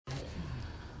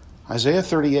Isaiah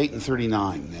 38 and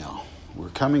 39 now. We're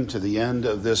coming to the end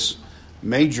of this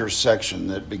major section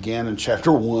that began in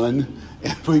chapter 1,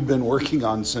 and we've been working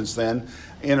on since then.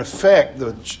 In effect,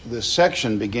 the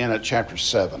section began at chapter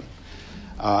 7.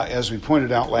 As we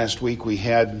pointed out last week, we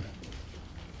had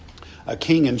a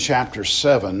king in chapter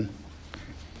 7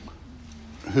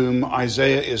 whom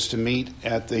Isaiah is to meet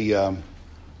at the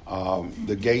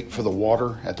gate for the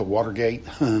water, at the water gate,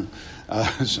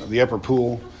 so the upper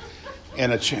pool.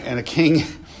 And a king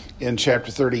in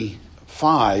chapter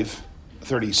 35,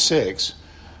 36,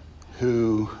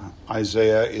 who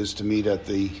Isaiah is to meet at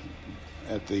the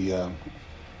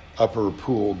upper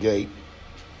pool gate.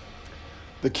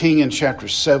 The king in chapter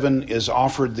 7 is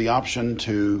offered the option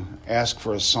to ask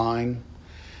for a sign.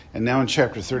 And now in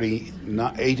chapter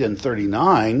 38 and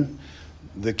 39,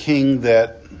 the king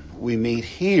that we meet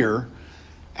here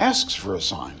asks for a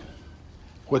sign.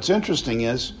 What's interesting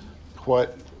is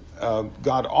what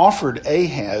God offered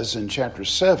Ahaz in chapter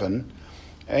 7.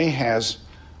 Ahaz,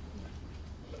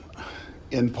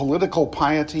 in political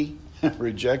piety,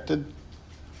 rejected.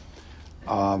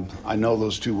 I know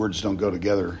those two words don't go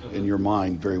together in your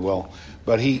mind very well,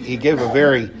 but he gave a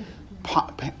very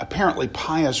apparently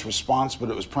pious response, but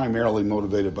it was primarily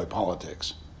motivated by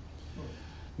politics.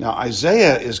 Now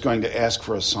Isaiah is going to ask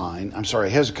for a sign.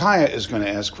 Hezekiah is going to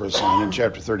ask for a sign in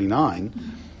chapter 39,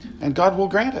 and God will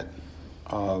grant it.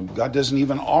 God doesn't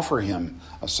even offer him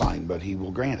a sign, but he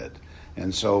will grant it.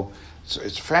 And so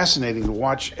it's fascinating to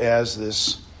watch as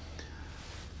this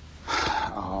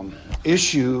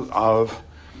issue of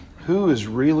who is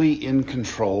really in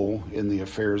control in the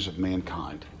affairs of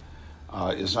mankind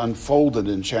is unfolded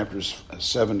in chapters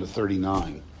 7 to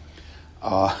 39.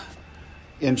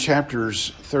 In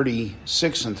chapters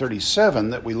 36 and 37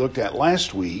 that we looked at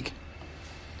last week,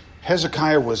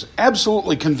 Hezekiah was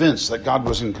absolutely convinced that God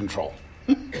was in control.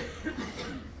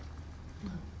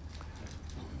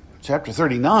 Chapter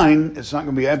 39, it's not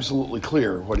going to be absolutely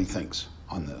clear what he thinks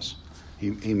on this.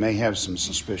 He may have some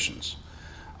suspicions.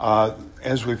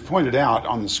 As we've pointed out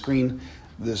on the screen,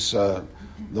 this one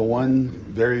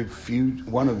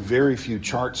of very few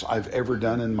charts I've ever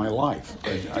done in my life.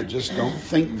 I just don't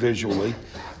think visually.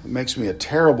 It makes me a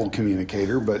terrible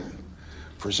communicator, but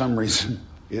for some reason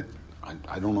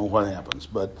I don't know what happens.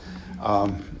 But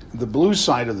the blue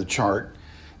side of the chart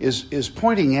is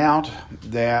pointing out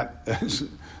that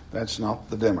that's not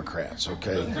the Democrats,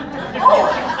 okay?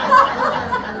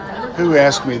 Who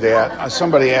asked me that?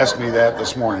 Somebody asked me that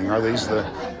this morning. Are these the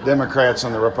Democrats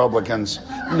and the Republicans?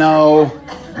 No,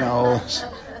 it's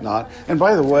not. And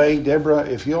by the way, Deborah,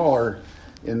 if you all are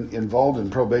involved in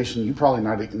probation, you probably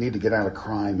need to get out of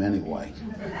crime anyway.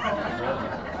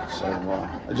 So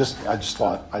I just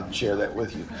thought I'd share that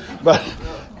with you. But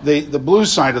the blue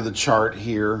side of the chart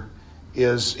here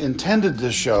is intended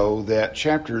to show that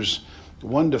chapters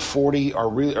 1 to 39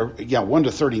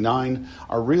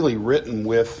 are really written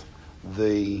with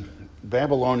the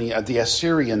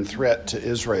Assyrian threat to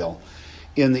Israel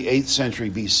in the 8th century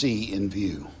BC in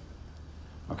view.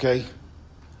 Okay?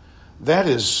 That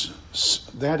is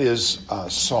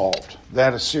solved.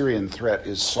 That Assyrian threat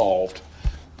is solved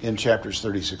in chapters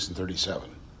 36 and 37.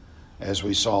 As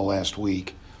we saw last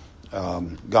week,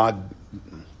 God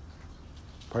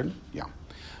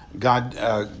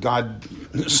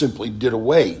simply did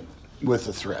away with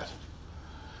the threat.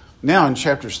 Now in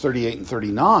chapters 38 and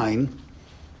 39,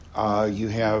 you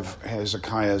have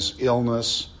Hezekiah's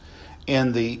illness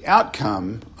and the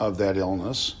outcome of that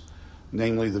illness,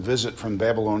 namely the visit from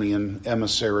Babylonian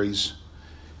emissaries.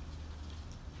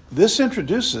 This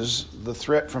introduces the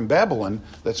threat from Babylon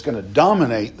that's going to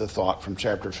dominate the thought from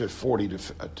chapter 40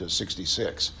 to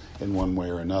 66 in one way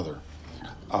or another.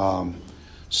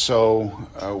 So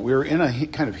we're in a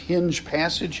kind of hinge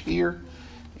passage here,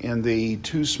 and the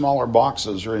two smaller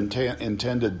boxes are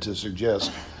intended to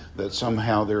suggest that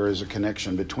somehow there is a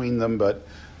connection between them. But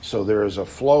so there is a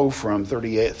flow from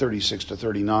 36 to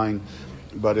 39,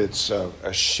 but it's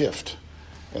a shift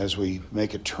as we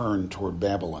make a turn toward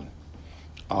Babylon.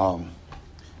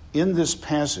 In this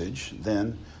passage,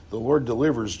 then, the Lord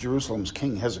delivers Jerusalem's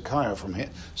king Hezekiah from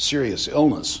serious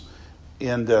illness.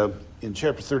 And in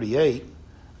chapter 38,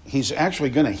 he's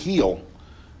actually going to heal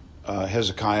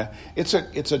Hezekiah. It's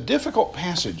a difficult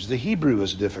passage. The Hebrew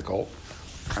is difficult.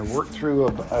 I worked through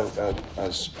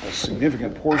a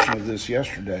significant portion of this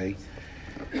yesterday,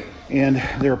 and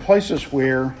there are places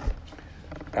where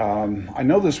I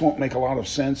know this won't make a lot of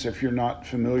sense if you're not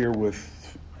familiar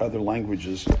with other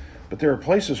languages, but there are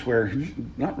places where you're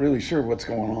not really sure what's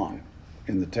going on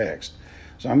in the text.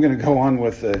 So I'm going to go on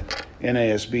with the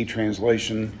NASB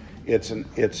translation it's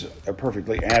a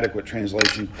perfectly adequate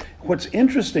translation. What's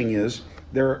interesting is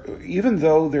even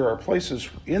though there are places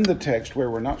in the text where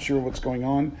we're not sure what's going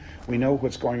on, we know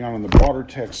what's going on in the broader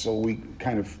text, so we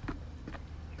kind of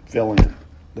fill in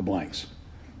the blanks.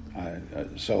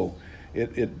 So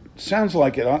it sounds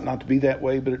like it ought not to be that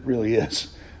way, but it really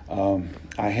is.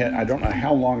 I don't know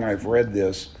how long I've read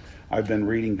this. I've been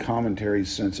reading commentaries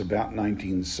since about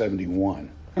 1971,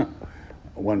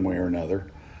 one way or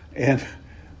another. And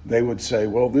they would say,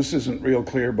 well, this isn't real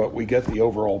clear, but we get the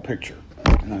overall picture.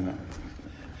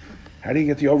 How do you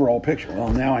get the overall picture?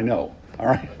 Well, now I know. All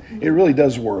right. It really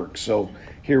does work. So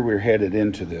here we're headed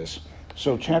into this.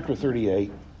 So chapter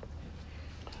 38,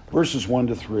 verses 1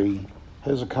 to 3,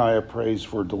 Hezekiah prays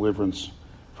for deliverance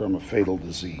from a fatal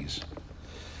disease.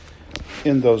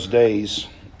 In those days,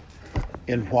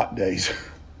 in what days?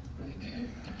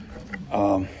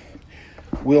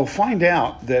 We'll find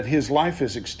out that his life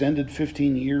is extended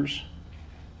 15 years.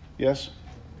 Yes?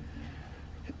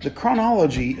 The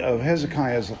chronology of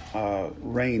Hezekiah's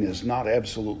reign is not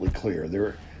absolutely clear.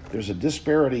 There's a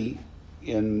disparity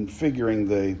in figuring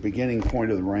the beginning point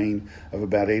of the reign of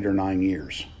about 8 or 9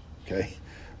 years. Okay?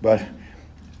 But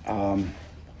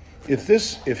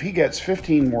if he gets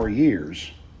 15 more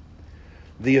years,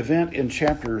 the event in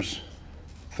chapters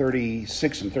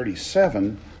 36 and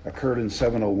 37 occurred in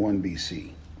 701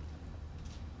 BC.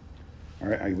 All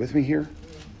right, are you with me here?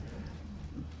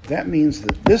 That means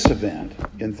that this event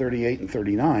in 38 and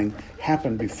 39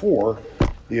 happened before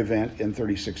the event in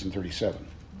 36 and 37.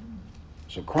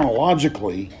 So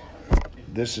chronologically,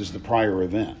 this is the prior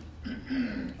event.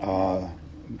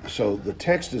 So the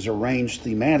text is arranged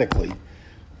thematically.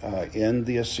 In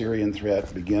the Assyrian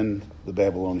threat, begin the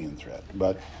Babylonian threat.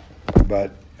 But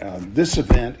this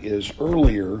event is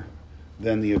earlier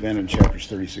than the event in chapters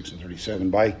 36 and 37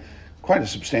 by quite a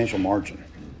substantial margin,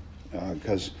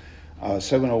 because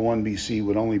 701 BC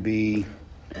would only be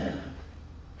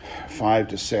 5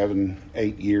 to 7,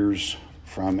 8 years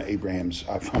from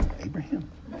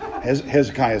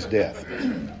Hezekiah's death.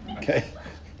 Okay.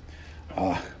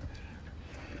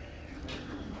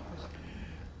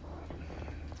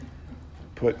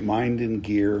 Put mind in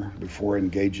gear before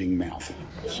engaging mouth.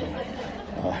 So,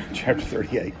 chapter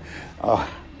 38.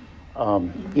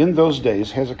 In those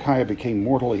days, Hezekiah became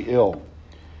mortally ill.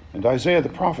 And Isaiah the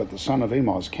prophet, the son of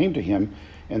Amoz, came to him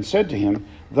and said to him,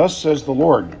 "Thus says the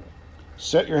Lord,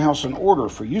 set your house in order,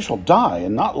 for you shall die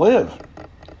and not live."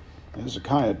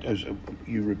 Hezekiah,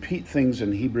 you repeat things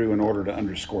in Hebrew in order to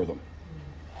underscore them.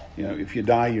 You know, if you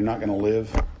die, you're not going to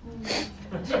live.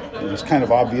 It's kind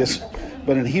of obvious.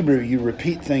 But in Hebrew, you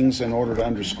repeat things in order to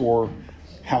underscore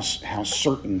how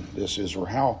certain this is, or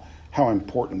how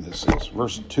important this is.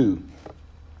 Verse 2,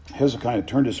 Hezekiah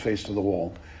turned his face to the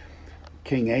wall.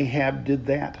 King Ahab did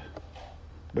that,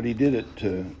 but he did it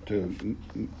to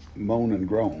moan and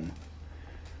groan.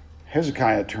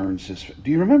 Hezekiah turns his...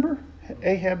 Do you remember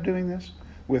Ahab doing this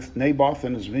with Naboth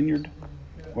in his vineyard?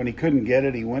 When he couldn't get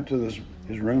it, he went to his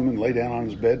room and lay down on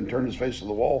his bed and turned his face to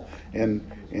the wall and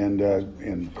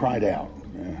cried out.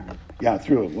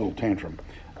 Threw a little tantrum.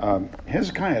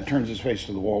 Hezekiah turns his face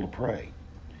to the wall to pray.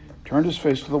 Turned his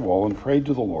face to the wall and prayed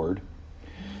to the Lord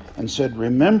and said,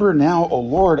 "Remember now, O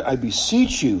Lord, I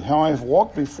beseech you, how I have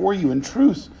walked before you in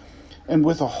truth and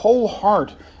with a whole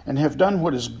heart and have done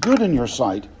what is good in your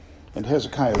sight." And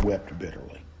Hezekiah wept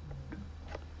bitterly.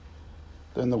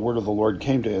 Then the word of the Lord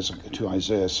came to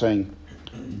Isaiah, saying,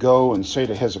 "Go and say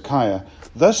to Hezekiah,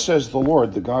 thus says the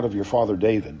Lord, the God of your father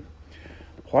David."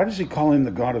 Why does he call him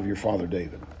the God of your father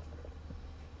David?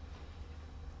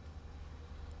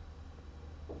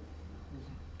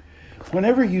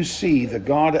 Whenever you see the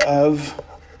God of,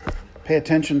 pay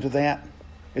attention to that.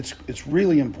 It's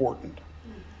really important.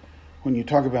 When you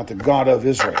talk about the God of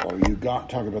Israel, or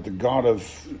talk about the God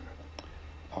of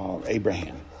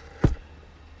Abraham,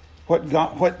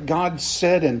 what God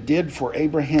said and did for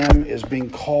Abraham is being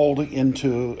called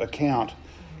into account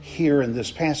here in this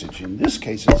passage. In this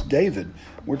case, it's David.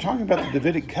 We're talking about the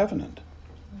Davidic covenant.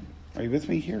 Are you with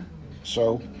me here?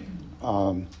 So,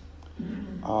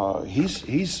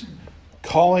 he's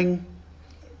calling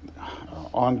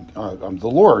on the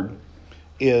Lord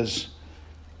is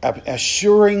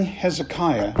assuring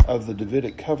Hezekiah of the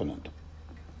Davidic covenant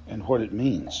and what it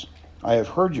means. "I have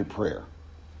heard your prayer.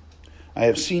 I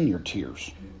have seen your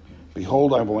tears.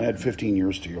 Behold, I will add 15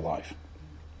 years to your life.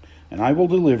 And I will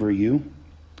deliver you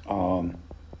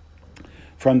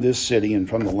from this city and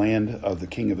from the land of the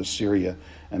king of Assyria,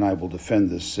 and I will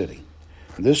defend this city.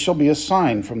 And this shall be a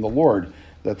sign from the Lord,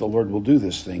 that the Lord will do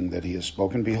this thing that he has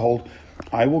spoken. Behold,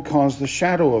 I will cause the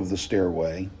shadow of the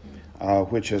stairway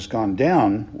which has gone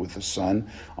down with the sun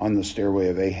on the stairway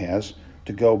of Ahaz,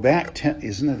 to go back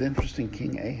isn't it interesting,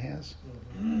 King Ahaz?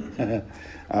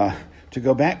 To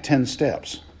go back 10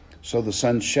 steps. So the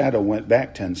sun's shadow went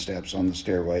back 10 steps on the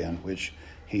stairway on which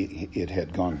it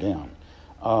had gone down.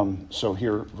 So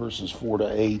here, verses 4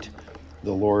 to 8,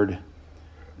 the Lord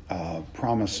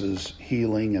promises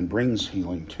healing and brings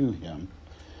healing to him.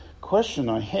 Question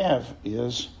I have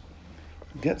is,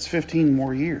 gets 15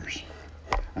 more years.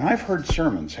 And I've heard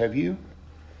sermons, have you,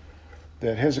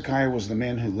 that Hezekiah was the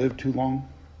man who lived too long?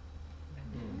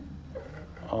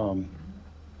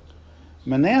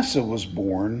 Manasseh was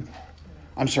born,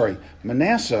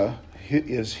 Manasseh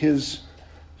is his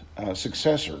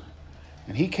successor,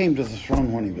 and he came to the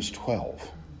throne when he was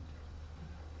 12.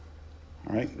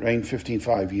 All right, reigned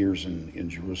 55 years in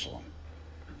Jerusalem.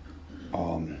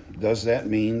 Does that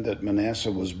mean that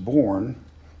Manasseh was born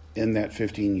in that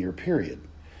 15-year period?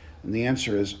 And the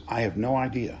answer is, I have no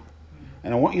idea.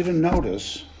 And I want you to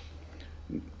notice,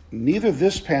 neither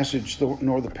this passage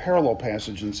nor the parallel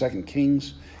passage in 2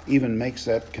 Kings even makes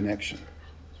that connection.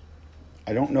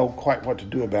 I don't know quite what to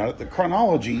do about it. The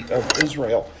chronology of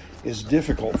Israel is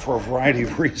difficult for a variety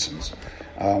of reasons.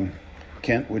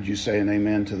 Kent, would you say an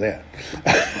amen to that?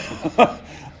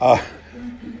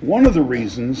 One of the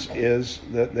reasons is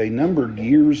that they numbered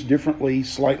years differently,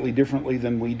 slightly differently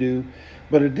than we do.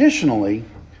 But additionally,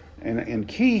 and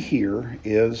key here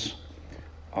is,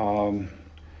 in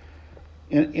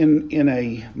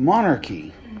a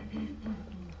monarchy,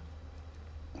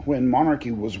 when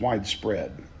monarchy was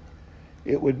widespread,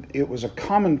 it was a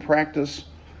common practice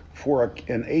for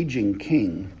an aging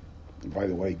king. By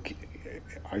the way,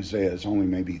 Isaiah is only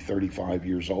maybe 35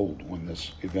 years old when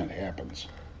this event happens.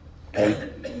 Okay,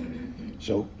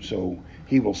 so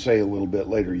he will say a little bit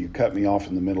later, "You cut me off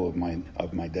in the middle of my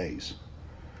days."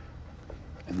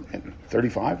 And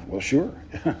 35? Well, sure.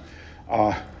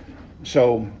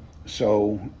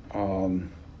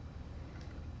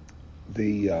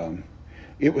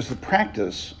 It was the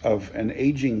practice of an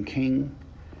aging king,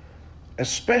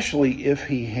 especially if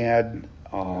he had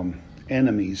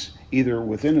enemies either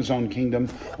within his own kingdom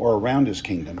or around his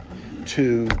kingdom,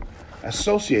 to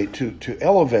associate, to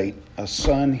elevate a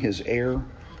son, his heir,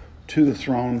 to the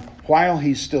throne while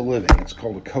he's still living. It's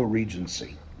called a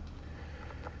co-regency.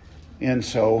 And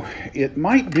so it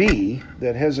might be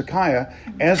that Hezekiah,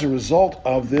 as a result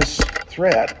of this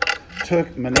threat,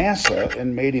 took Manasseh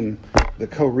and made him the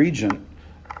co-regent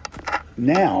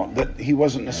now that he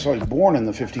wasn't necessarily born in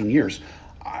the 15 years.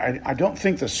 I don't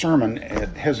think the sermon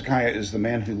at Hezekiah is the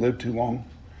man who lived too long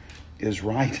is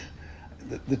right.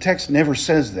 The text never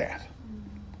says that.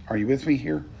 Are you with me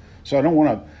here? So I don't want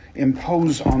to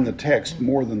impose on the text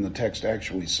more than the text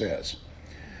actually says.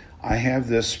 I have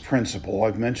this principle.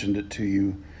 I've mentioned it to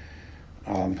you.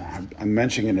 I'm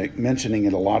mentioning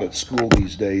it a lot at school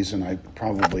these days, and I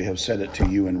probably have said it to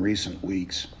you in recent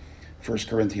weeks. 1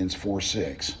 Corinthians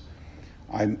 4:6.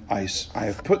 I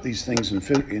have put these things in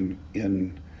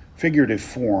figurative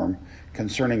form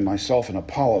concerning myself and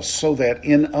Apollos, so that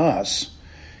in us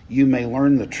you may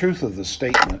learn the truth of the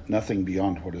statement, nothing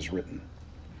beyond what is written.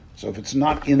 So if it's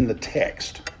not in the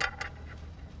text,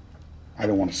 I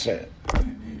don't want to say it. I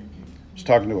was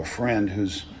talking to a friend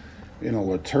who's in a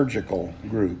liturgical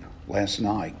group last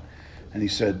night, and he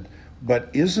said, "But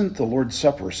isn't the Lord's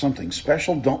Supper something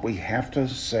special? Don't we have to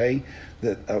say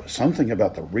that something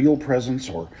about the real presence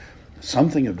or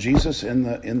something of Jesus in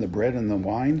the bread and the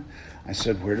wine?" I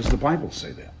said, "Where does the Bible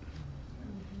say that?"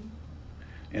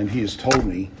 And he has told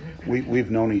me, we've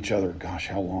known each other, gosh,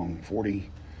 how long?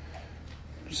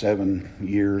 47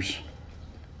 years,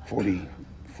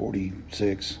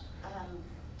 46.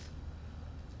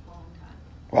 Long time.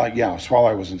 Well, yeah, it's while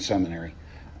I was in seminary.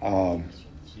 Is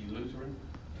he Lutheran?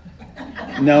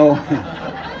 No,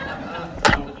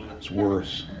 it's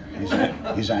worse.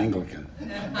 He's Anglican.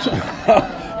 So,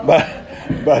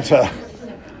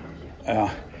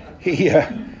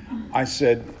 I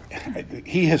said,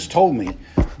 he has told me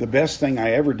the best thing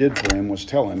I ever did for him was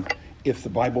tell him, if the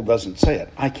Bible doesn't say it,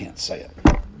 I can't say it.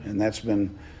 And that's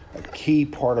been a key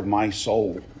part of my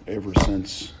soul ever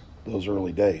since those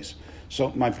early days.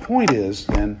 So my point is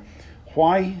then,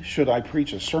 why should I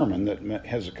preach a sermon that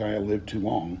Hezekiah lived too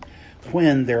long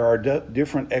when there are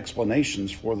different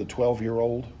explanations for the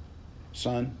 12-year-old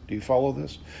son? Do you follow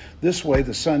this? This way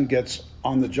the son gets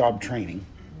on-the-job training.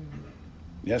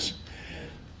 Yes?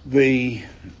 The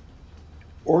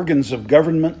organs of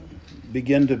government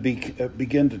begin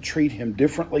to treat him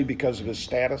differently because of his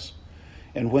status.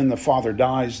 And when the father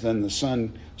dies, then the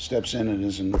son steps in and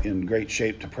is in great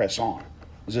shape to press on.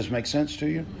 Does this make sense to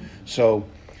you? So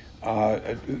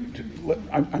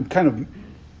I'm kind of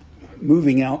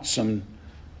moving out some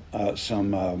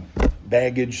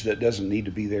baggage that doesn't need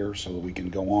to be there so that we can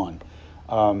go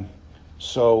on.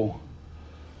 So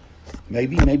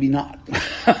maybe not.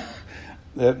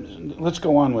 Let's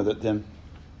go on with it then.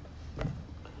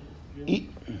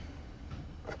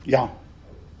 Yeah.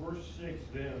 Verse 6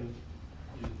 then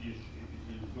is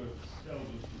what tells us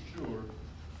for sure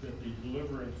that the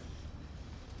deliverance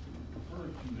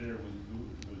referred to there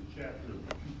was chapter,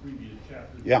 the two previous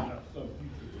chapters. Yeah. Not some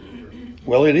future deliverance.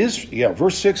 Well, it is. Yeah.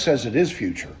 Verse 6 says it is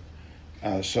future,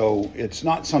 so it's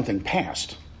not something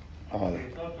past.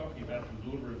 It's not talking about the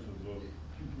deliverance of the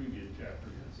two previous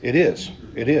chapters. It is.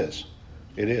 It is.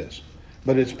 It is.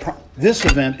 But this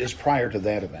event is prior to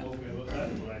that event. Okay, well,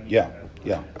 that's what I mean. Yeah.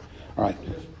 Yeah. All right.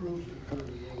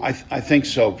 I think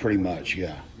so, pretty much.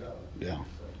 Yeah. Yeah.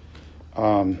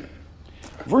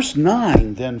 Verse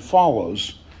 9 then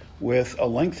follows with a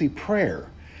lengthy prayer.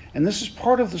 And this is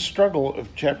part of the struggle of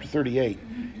chapter 38.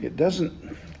 It doesn't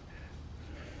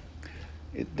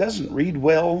read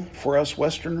well for us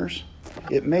Westerners.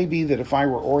 It may be that if I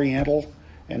were Oriental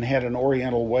and had an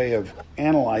Oriental way of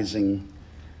analyzing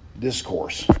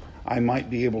discourse, I might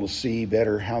be able to see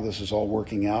better how this is all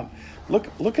working out.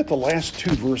 Look at the last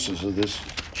two verses of this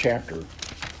chapter,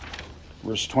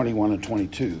 verse 21 and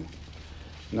 22.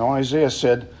 Now Isaiah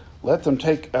said, "Let them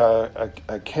take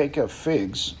a cake of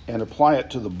figs and apply it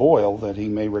to the boil that he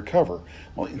may recover."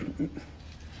 Well,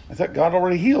 I thought God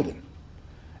already healed him.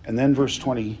 And then verse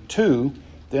 22,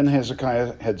 then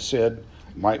Hezekiah had said,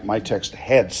 my text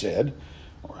had said,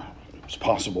 or it was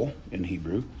possible in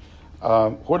Hebrew,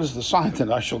 "What is the sign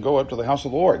that I shall go up to the house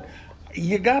of the Lord?"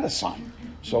 You got a sign.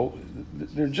 So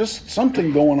there's just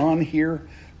something going on here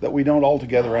that we don't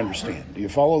altogether understand. Do you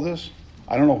follow this?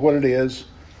 I don't know what it is.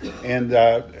 And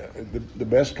the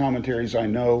best commentaries I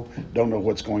know don't know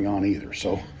what's going on either.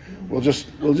 So we'll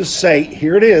just say,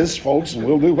 here it is, folks, and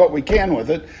we'll do what we can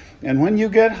with it. And when you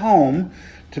get home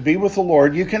to be with the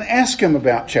Lord, you can ask him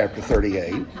about chapter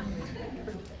 38.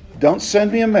 Don't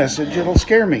send me a message; it'll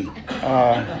scare me.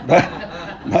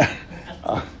 But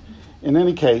in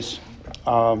any case,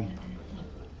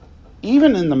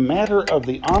 even in the matter of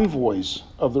the envoys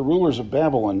of the rulers of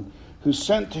Babylon, who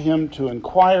sent to him to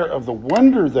inquire of the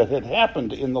wonder that had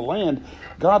happened in the land,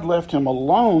 God left him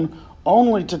alone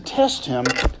only to test him,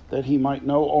 that he might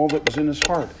know all that was in his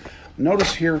heart.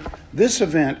 Notice here, this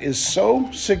event is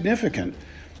so significant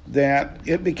that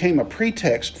it became a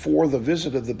pretext for the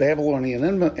visit of the Babylonian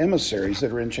emissaries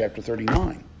that are in chapter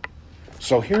 39.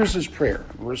 So here's his prayer,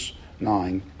 verse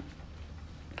 9.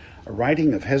 A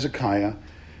writing of Hezekiah,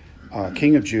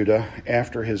 king of Judah,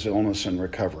 after his illness and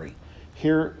recovery.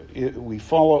 Here we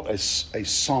follow a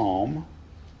psalm.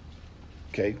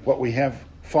 Okay, what we have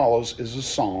follows is a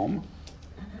psalm.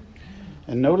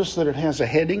 And notice that it has a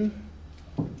heading.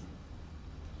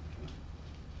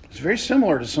 It's very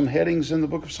similar to some headings in the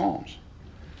book of Psalms.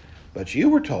 But you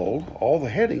were told all the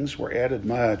headings were added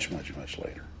much, much, much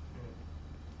later.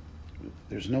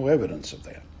 There's no evidence of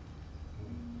that.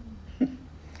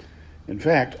 In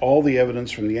fact, all the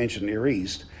evidence from the ancient Near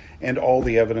East and all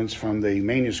the evidence from the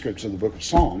manuscripts of the book of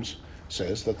Psalms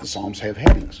says that the Psalms have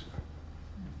headings.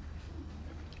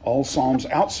 All Psalms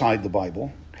outside the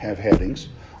Bible have headings.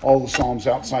 All the Psalms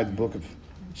outside the book of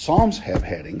Psalms have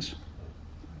headings.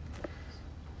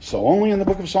 So only in the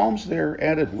book of Psalms they're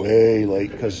added way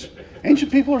late, because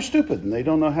ancient people are stupid and they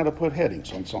don't know how to put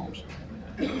headings on Psalms.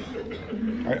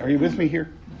 Are you with me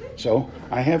here? So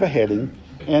I have a heading,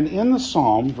 and in the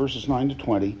Psalm, verses 9 to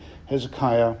 20,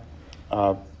 Hezekiah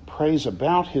prays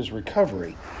about his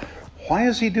recovery. Why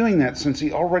is he doing that since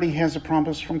he already has a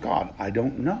promise from God? I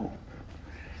don't know.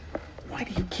 Why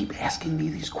do you keep asking me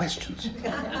these questions?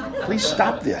 Please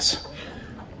stop this.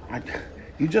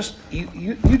 You just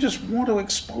want to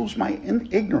expose my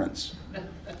ignorance.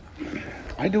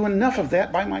 I do enough of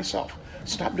that by myself.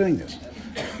 Stop doing this.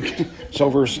 So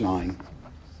verse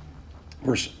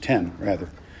 10 rather.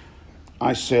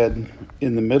 I said,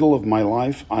 in the middle of my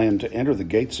life, I am to enter the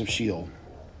gates of Sheol.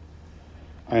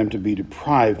 I am to be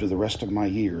deprived of the rest of my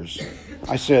years.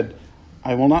 I said,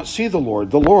 I will not see the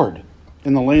Lord,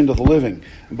 in the land of the living.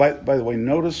 And by the way,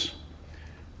 notice,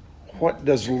 what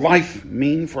does life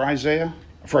mean for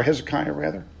Hezekiah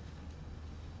rather?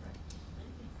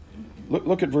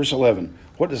 Look at verse 11.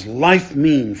 What does life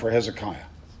mean for Hezekiah?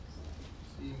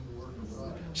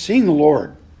 Seeing the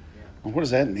Lord. Well, what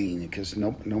does that mean? Because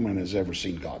no man has ever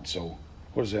seen God. So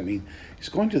what does that mean? He's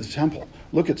going to the temple.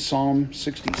 Look at Psalm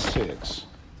 66.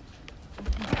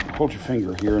 Hold your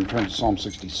finger here and turn to Psalm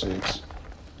 66.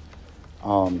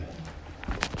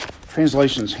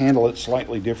 Translations handle it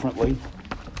slightly differently.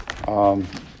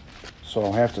 So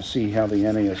I'll have to see how the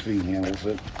NASB handles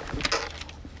it.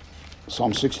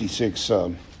 Psalm 66.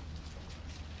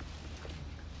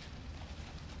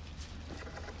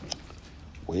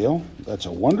 Well, that's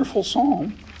a wonderful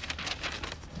psalm.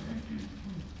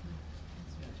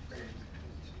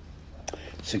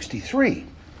 63.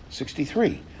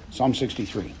 Psalm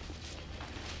 63.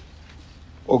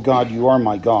 O God, you are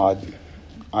my God.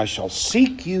 I shall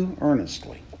seek you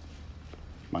earnestly.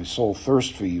 My soul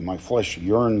thirsts for you. My flesh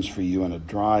yearns for you in a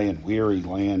dry and weary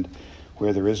land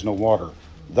where there is no water.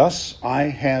 Thus I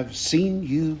have seen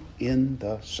you in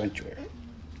the sanctuary,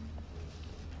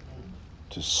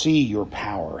 to see your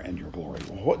power and your glory.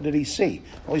 Well, what did he see?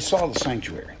 Well, he saw the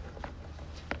sanctuary.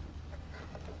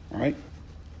 Right?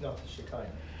 No, the Shekinah.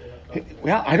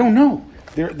 Well, I don't know.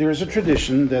 There's a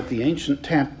tradition that the ancient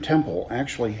temple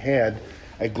actually had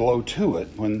a glow to it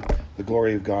when the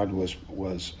glory of God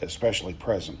was especially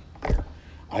present there.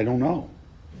 I don't know.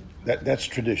 That's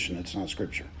tradition. It's not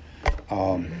scripture.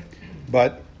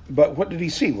 But what did he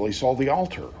see? Well, he saw the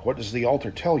altar. What does the altar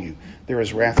tell you? There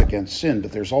is wrath against sin,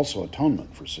 but there's also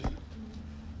atonement for sin.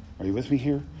 Are you with me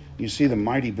here? You see the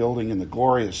mighty building and the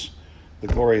glorious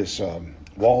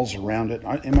walls around it.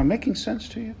 Am I making sense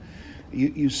to you?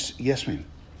 Yes, ma'am.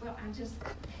 Well, I just had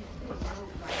to know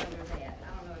right under that. I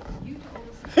don't know if you told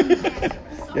us.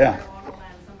 Somewhere Yeah. along the line,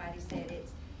 somebody said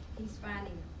he's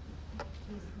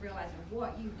realizing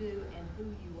what you do and who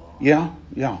you are.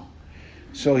 Yeah.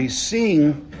 So he's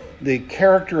seeing the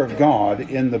character of God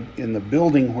in the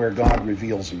building where God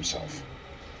reveals himself.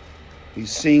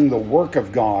 He's seeing the work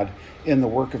of God in the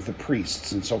work of the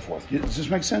priests and so forth. Does this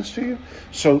make sense to you?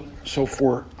 So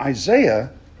for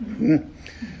Isaiah,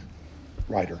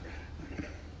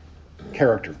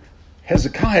 character,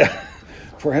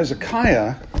 for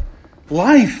Hezekiah,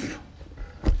 life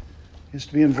is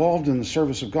to be involved in the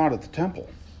service of God at the temple.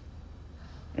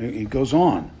 And he goes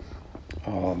on.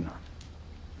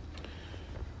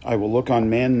 I will look on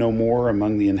man no more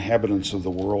among the inhabitants of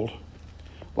the world.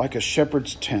 Like a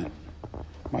shepherd's tent,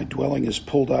 my dwelling is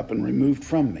pulled up and removed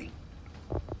from me.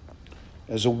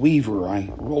 As a weaver,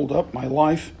 I rolled up my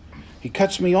life. He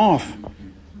cuts me off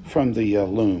from the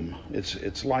loom.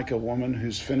 It's like a woman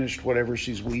who's finished whatever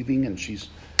she's weaving and she's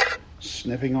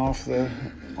snipping off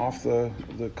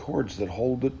the cords that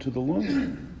hold it to the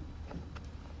loom.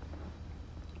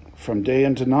 From day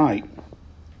into night,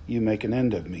 you make an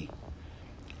end of me.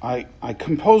 I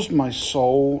composed my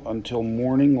soul until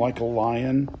morning like a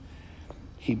lion.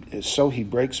 He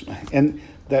breaks my... And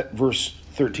that verse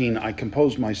 13, I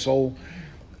composed my soul.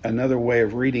 Another way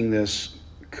of reading this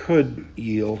could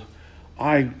yield,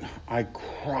 I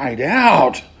cried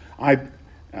out. I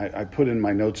put in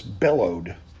my notes,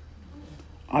 bellowed.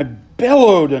 I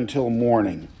bellowed until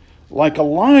morning like a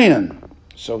lion.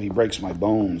 So he breaks my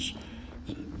bones.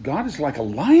 God is like a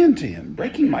lion to him,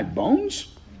 breaking my bones?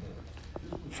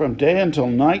 From day until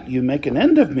night, you make an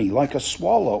end of me like a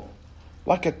swallow,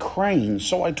 like a crane,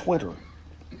 so I twitter.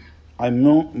 I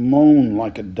moan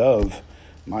like a dove.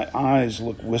 My eyes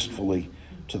look wistfully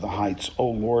to the heights. O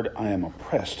Lord, I am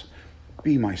oppressed.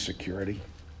 Be my security.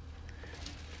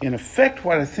 In effect,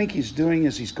 what I think he's doing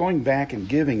is he's going back and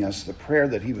giving us the prayer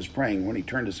that he was praying when he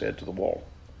turned his head to the wall.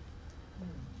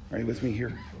 Are you with me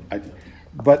here?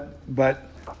 But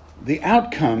the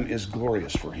outcome is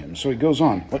glorious for him. So he goes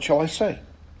on. What shall I say?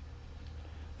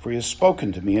 For he has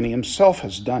spoken to me, and he himself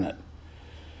has done it.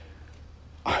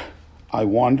 I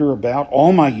wander about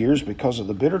all my years because of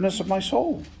the bitterness of my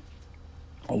soul.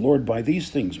 O Lord, by these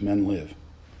things men live.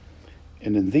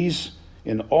 And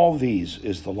in all these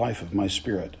is the life of my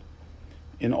spirit.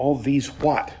 In all these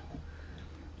what?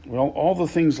 Well, all the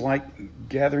things like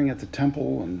gathering at the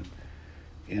temple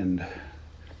and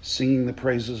singing the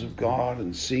praises of God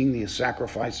and seeing the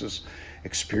sacrifices,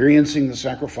 experiencing the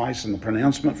sacrifice and the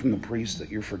pronouncement from the priest that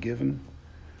you're forgiven.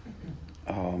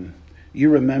 You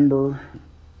remember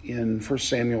in 1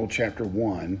 Samuel chapter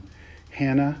 1,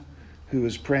 Hannah, who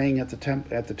is praying at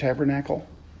the tabernacle,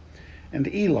 and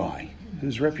Eli,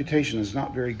 whose reputation is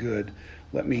not very good.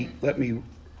 Let me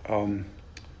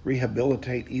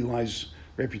rehabilitate Eli's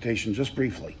reputation just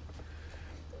briefly.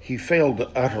 He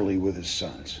failed utterly with his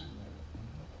sons,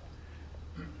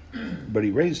 but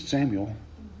he raised Samuel.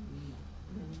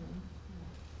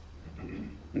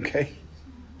 Okay?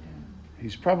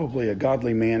 He's probably a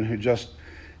godly man who just...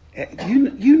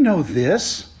 You know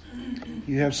this.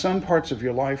 You have some parts of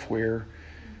your life where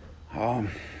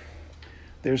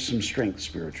there's some strength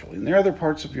spiritually. And there are other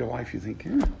parts of your life you think,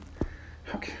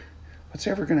 what's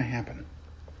ever going to happen?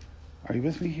 Are you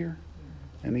with me here?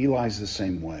 And Eli's the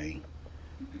same way.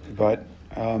 But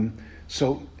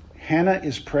so Hannah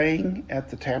is praying at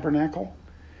the tabernacle,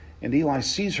 and Eli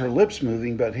sees her lips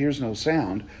moving but hears no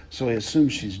sound, so he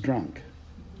assumes she's drunk.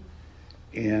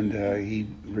 And he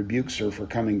rebukes her for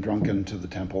coming drunken to the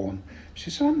temple. And she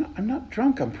said, I'm not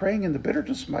drunk. I'm praying in the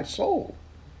bitterness of my soul.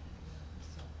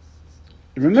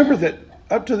 Remember that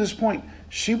up to this point,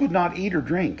 she would not eat or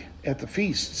drink at the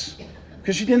feasts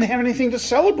because she didn't have anything to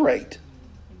celebrate.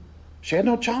 She had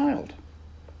no child.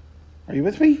 Are you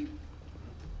with me?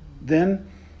 Then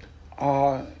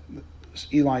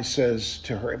Eli says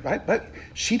to her, but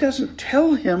she doesn't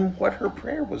tell him what her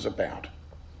prayer was about.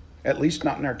 At least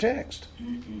not in our text.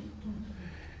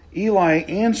 Eli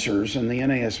answers, and the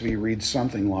NASV reads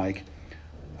something like,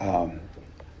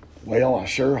 well, I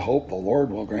sure hope the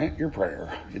Lord will grant your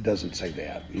prayer. It doesn't say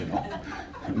that,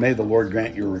 May the Lord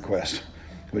grant your request,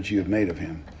 which you have made of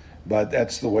him. But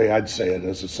that's the way I'd say it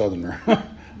as a Southerner.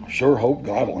 Sure hope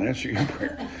God will answer your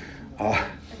prayer.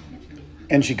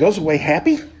 And she goes away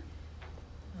happy.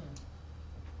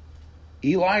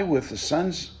 Eli, with the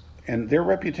sons and their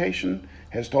reputation,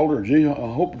 has told her, gee, I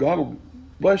hope God will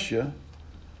bless you.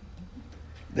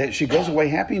 That she goes away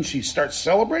happy and she starts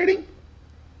celebrating.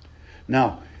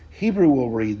 Now, Hebrew will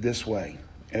read this way.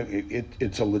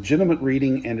 It's a legitimate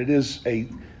reading, and it is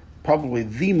probably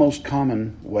the most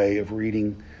common way of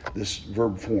reading this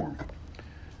verb form.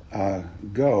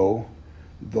 Go,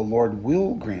 the Lord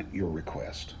will grant your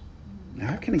request. Now,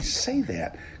 how can he say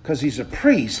that? Because he's a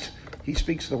priest, he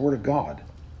speaks the word of God.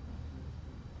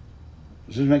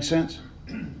 Does this make sense?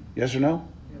 Yes or no?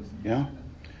 Yeah?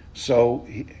 So,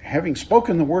 having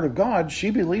spoken the word of God, she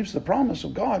believes the promise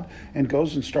of God and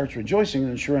goes and starts rejoicing.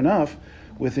 And sure enough,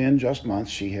 within just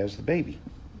months, she has the baby.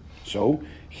 So,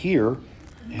 here,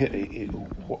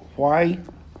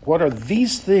 what are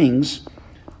these things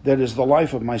that is the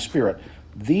life of my spirit?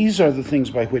 These are the things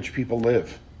by which people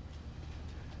live.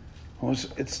 Well,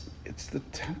 it's the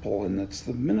temple, and it's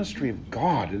the ministry of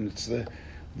God, and it's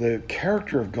the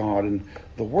character of God and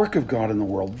the work of God in the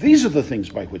world. These are the things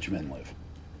by which men live.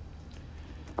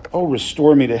 Oh,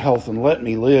 restore me to health and let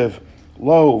me live.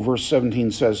 Lo, verse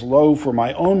 17 says, Lo, for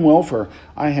my own welfare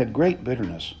I had great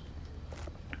bitterness.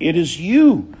 It is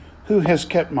you who has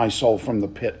kept my soul from the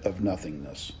pit of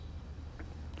nothingness.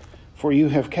 For you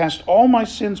have cast all my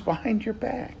sins behind your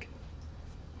back.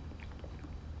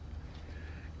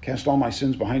 Cast all my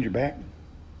sins behind your back?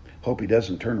 Hope he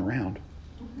doesn't turn around.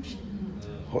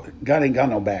 God ain't got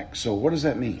no back, so what does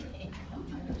that mean?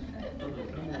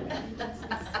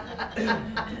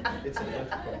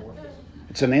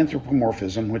 It's an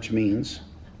anthropomorphism, which means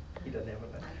He doesn't have a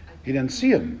back. he doesn't see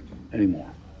him anymore.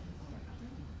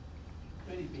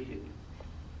 Could he be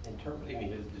interpreting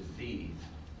his disease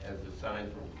as a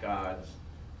sign from God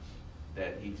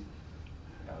that he's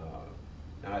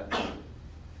not,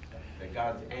 that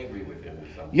God's angry with him or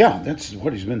something? Yeah, that's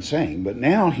what he's been saying. But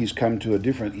now he's come to a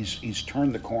different, he's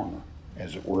turned the corner,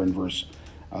 as it were, in verse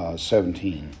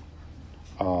 17.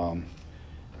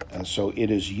 So it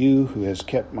is you who has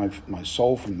kept my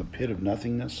soul from the pit of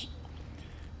nothingness.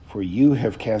 For you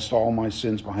have cast all my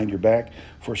sins behind your back,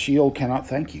 for Sheol cannot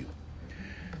thank you.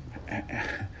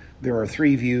 There are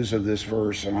three views of this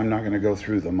verse, and I'm not going to go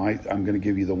through them. I'm going to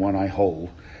give you the one I hold.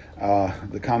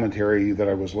 The commentary that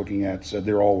I was looking at said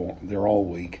they're all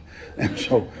weak. And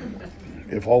so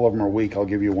if all of them are weak, I'll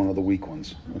give you one of the weak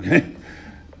ones. Okay?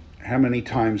 How many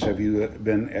times have you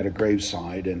been at a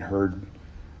graveside and heard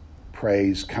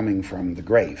praise coming from the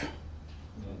grave?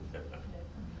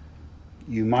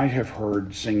 You might have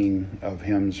heard singing of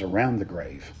hymns around the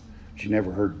grave, but you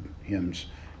never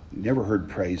heard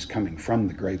praise coming from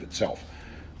the grave itself,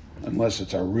 unless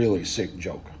it's a really sick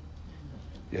joke.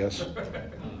 Yes?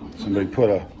 Somebody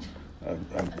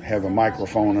have a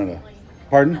microphone and a...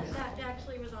 Pardon? That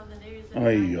actually was on the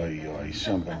news.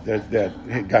 Somebody,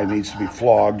 that guy needs to be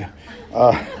flogged.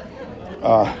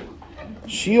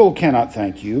 Sheol cannot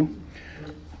thank you.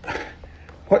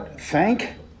 What,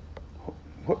 thank?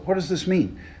 What does this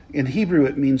mean? In Hebrew,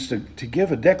 it means to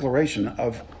give a declaration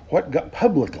of what God,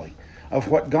 publicly, of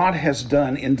what God has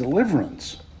done in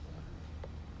deliverance.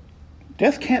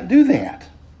 Death can't do that.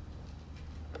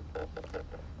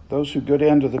 Those who go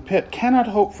down to the pit cannot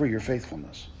hope for your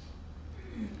faithfulness.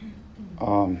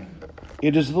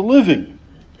 It is the living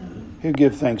who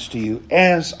give thanks to you,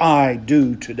 as I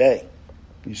do today.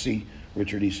 You see,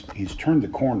 Richard, he's turned the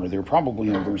corner. They're probably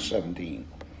in verse 17.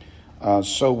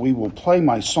 So we will play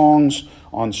my songs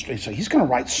on... So he's going to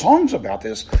write songs about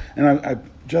this. And I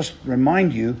just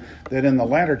remind you that in the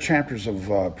latter chapters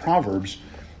of Proverbs,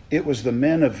 it was the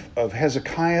men of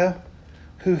Hezekiah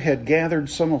who had gathered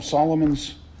some of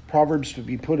Solomon's Proverbs to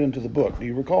be put into the book. Do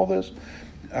you recall this?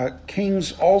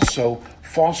 kings also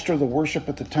foster the worship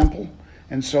at the temple.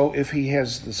 And so if he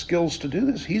has the skills to do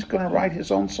this, he's going to write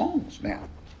his own songs now.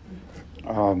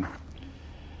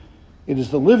 It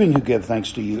is the living who give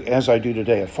thanks to you, as I do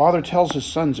today. A father tells his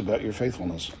sons about your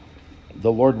faithfulness.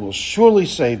 The Lord will surely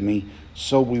save me,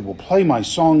 so we will play my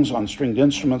songs on stringed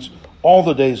instruments all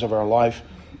the days of our life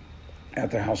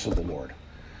at the house of the Lord.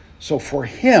 So for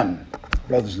him,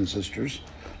 brothers and sisters,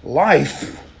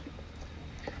 life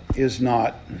is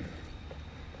not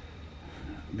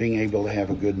being able to have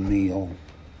a good meal.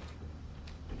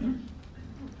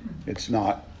 It's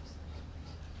not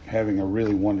having a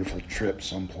really wonderful trip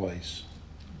someplace.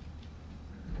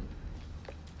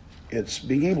 It's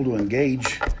being able to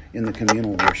engage in the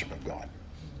communal worship of God.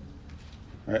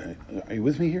 Are you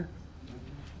with me here?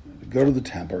 Go to the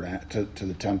temple, to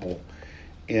the temple,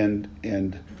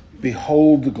 and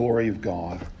behold the glory of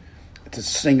God, to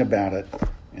sing about it,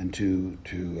 and to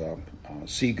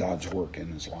see God's work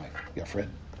in his life. Yeah, Fred?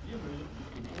 Yeah,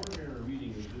 but the ordinary reading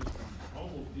of this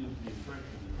almost gives the impression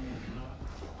that he is not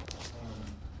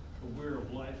aware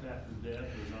of life after death,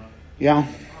 or not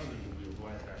positively of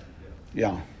life after death.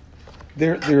 Yeah.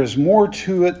 There is more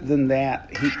to it than that.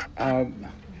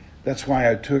 That's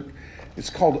why it's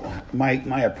called,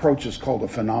 my approach is called a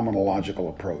phenomenological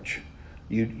approach.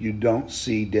 You don't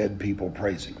see dead people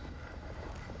praising.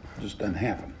 It just doesn't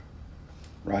happen,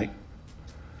 right?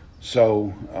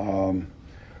 So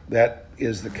that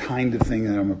is the kind of thing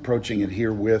that I'm approaching it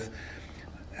here with.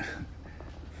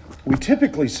 We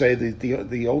typically say that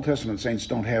the Old Testament saints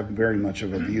don't have very much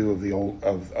of a view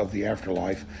of the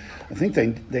afterlife. I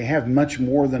think they have much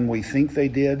more than we think they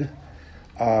did.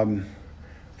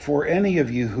 For any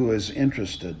of you who is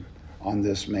interested on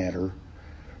this matter,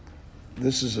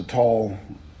 this is a tall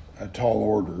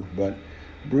order, but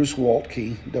Bruce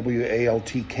Waltke,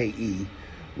 Waltke,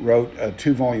 wrote a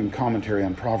 2-volume commentary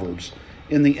on Proverbs.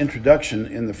 In the introduction,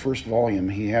 in the first volume,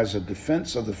 he has a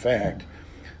defense of the fact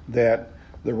that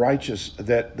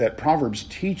that Proverbs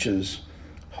teaches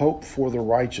hope for the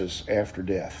righteous after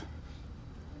death,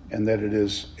 and that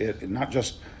it not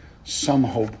just some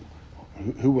hope.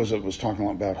 Who was it was talking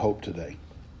about hope today?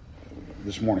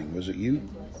 This morning, was it you?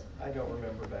 I don't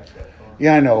remember back that far.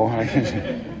 Yeah, I know.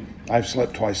 I've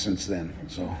slept twice since then,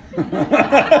 so.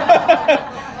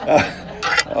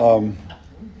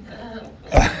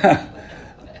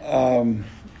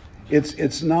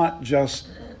 It's not just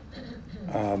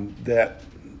that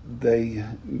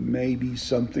maybe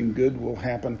something good will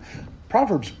happen.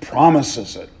 Proverbs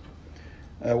promises it.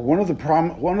 One of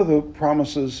the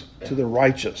promises to the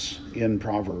righteous in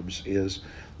Proverbs is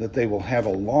that they will have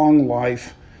a long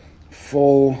life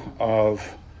full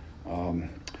of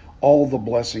all the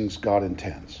blessings God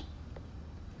intends.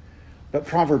 But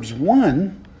Proverbs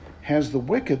 1 has the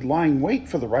wicked lying wait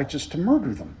for the righteous to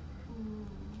murder them.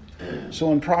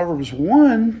 So in Proverbs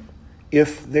 1,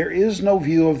 if there is no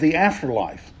view of the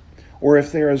afterlife, or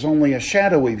if there is only a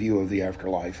shadowy view of the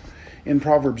afterlife, in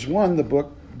Proverbs 1, the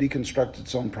book deconstructs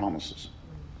its own promises.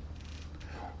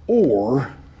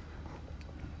 Or,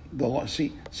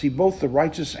 see both the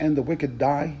righteous and the wicked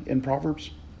die in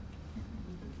Proverbs?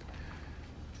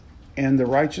 And the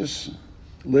righteous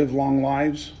live long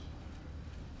lives?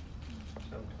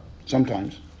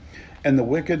 Sometimes. And the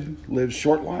wicked live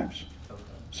short lives?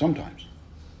 Sometimes.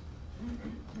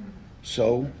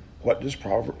 So, what is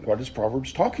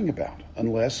Proverbs talking about?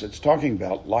 Unless it's talking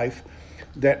about life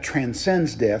that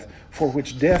transcends death, for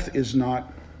which death is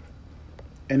not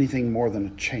anything more than a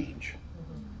change.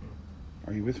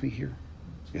 Are you with me here?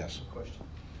 Yes. Question.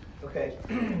 Okay,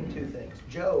 2 things.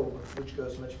 Job, which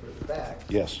goes much further back.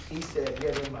 Yes. He said,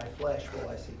 "Yet in my flesh will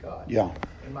I see God." Yeah.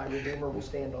 And my Redeemer will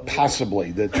stand on the earth.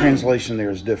 Possibly. The translation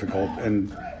there is difficult,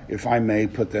 and if I may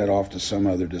put that off to some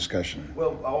other discussion.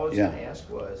 Well, all I was Yeah. going to ask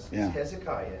was, Yeah. is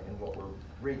Hezekiah in what we're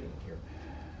reading here?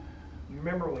 You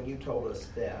remember when you told us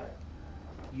that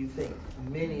you think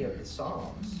many of the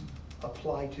Psalms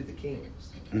apply to the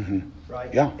kings,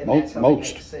 right? Yeah, And that's how they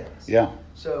most. make sense. Yeah.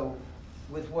 So,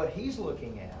 with what he's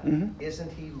looking at, Mhm.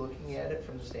 isn't he looking at it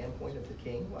from the standpoint of the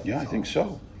king? Like Yeah, the I think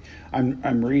Psalms? so.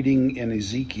 I'm reading in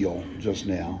Ezekiel just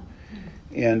now,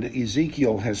 and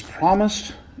Ezekiel has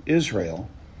promised Israel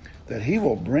that he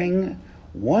will bring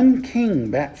one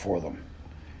king back for them,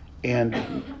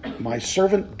 and my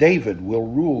servant David will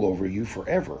rule over you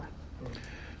forever.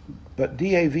 But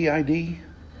David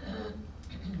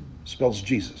spells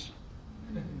Jesus.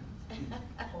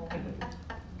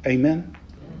 Amen?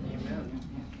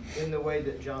 In the way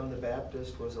that John the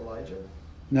Baptist was Elijah?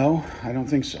 No, I don't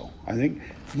think so. I think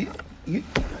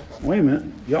wait a minute,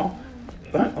 y'all.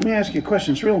 Let me ask you a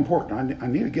question. It's real important. I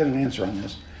need to get an answer on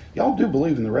this. Y'all do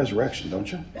believe in the resurrection,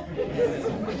 don't you?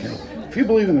 Okay. If you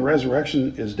believe in the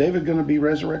resurrection, is David going to be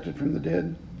resurrected from the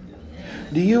dead?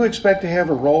 Do you expect to have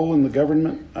a role in the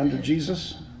government under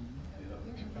Jesus?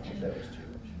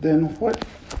 Then what?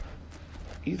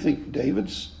 You think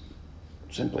David's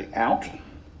simply out?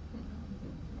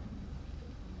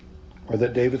 Or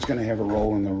that David's going to have a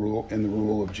role in the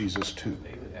rule of Jesus too?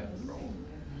 David has a role.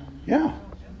 Yeah.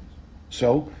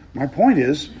 So my point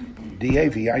is,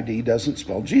 D-A-V-I-D doesn't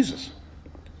spell Jesus.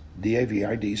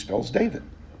 D-A-V-I-D spells David.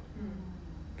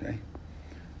 Okay.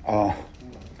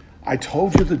 I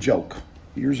told you the joke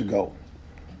years ago.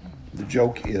 The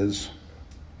joke is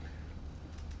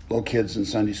little kids in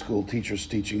Sunday school, teachers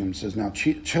teaching them, says, now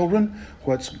children,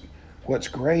 what's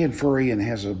gray and furry and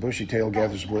has a bushy tail,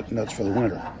 gathers nuts for the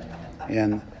winter?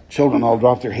 And children all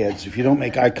drop their heads. If you don't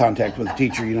make eye contact with the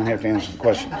teacher, you don't have to answer the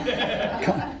question.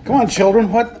 Come on,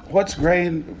 children, what's gray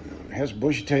and has a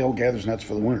bushy tail, gathers nuts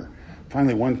for the winter?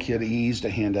 Finally, one kid eased a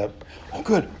hand up. Oh,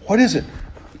 good. What is it?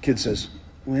 The kid says,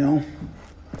 well,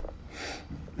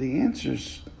 the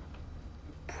answer's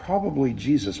probably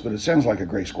Jesus, but it sounds like a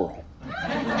gray squirrel.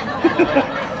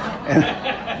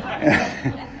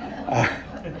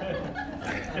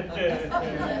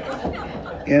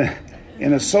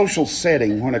 In a social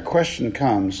setting, when a question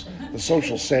comes, the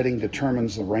social setting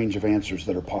determines the range of answers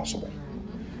that are possible.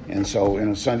 And so in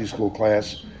a Sunday school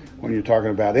class, when you're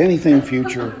talking about anything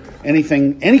future, any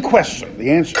question,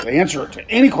 the answer to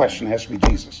any question has to be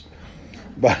Jesus.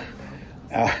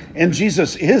 And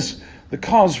Jesus is the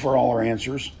cause for all our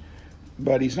answers,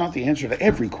 but he's not the answer to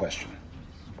every question.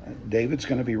 David's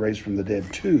going to be raised from the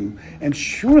dead too, and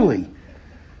surely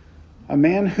a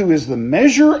man who is the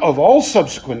measure of all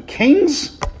subsequent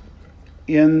kings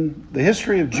in the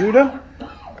history of Judah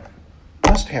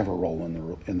must have a role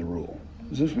in the rule.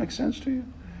 Does this make sense to you?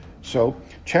 So,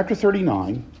 chapter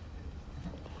 39,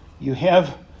 you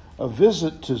have a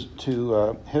visit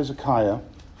to Hezekiah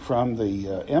from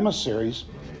the emissaries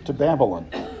to Babylon.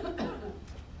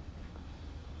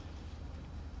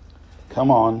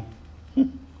 Come on.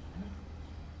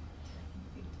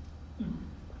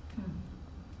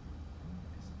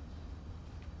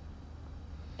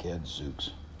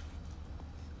 Gadzooks.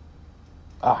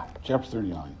 Chapter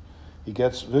 39. He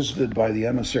gets visited by the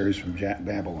emissaries from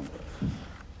Babylon.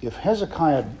 If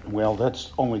Hezekiah, well,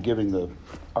 that's only giving the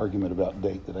argument about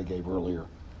date that I gave earlier.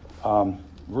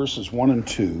 Verses 1 and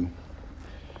 2.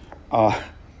 At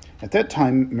that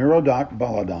time,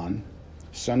 Merodach-Baladan,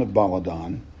 son of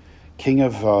Baladan, king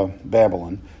of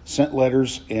Babylon, sent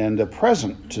letters and a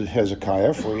present to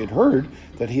Hezekiah, for he had heard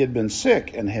that he had been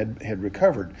sick and had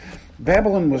recovered.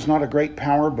 Babylon was not a great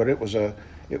power, but it was a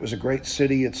great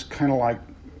city. It's kind of like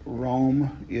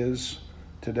Rome is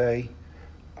today.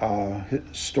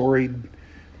 Storied,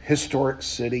 historic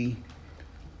city,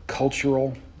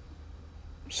 culturally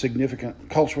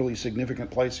significant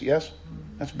place. Yes,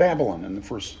 that's Babylon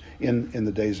in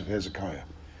the days of Hezekiah.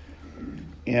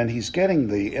 And he's getting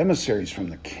the emissaries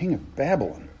from the king of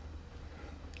Babylon.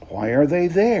 Why are they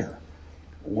there?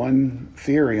 One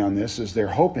theory on this is they're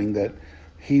hoping that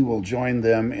he will join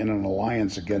them in an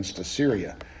alliance against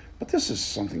Assyria. But this is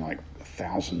something like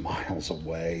 1,000 miles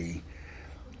away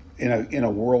in a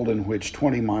world in which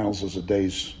 20 miles is a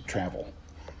day's travel.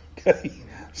 Okay?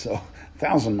 So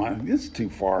 1,000 miles, it's too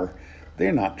far.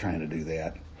 They're not trying to do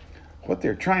that. What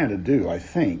they're trying to do, I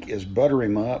think, is butter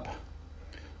him up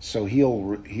so he'll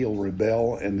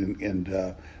rebel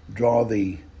and draw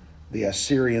the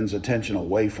Assyrians' attention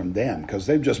away from them, because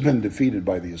they've just been defeated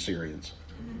by the Assyrians.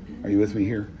 Are you with me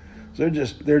here? So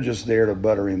they're just there to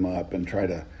butter him up and try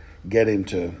to get him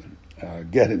to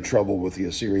get in trouble with the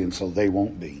Assyrians, so they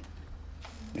won't be,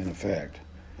 in effect.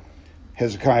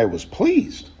 Hezekiah was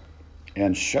pleased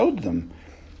and showed them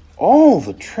all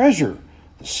the treasure,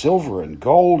 the silver and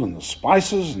gold and the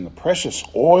spices and the precious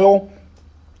oil,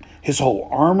 his whole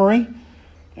armory,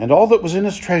 and all that was in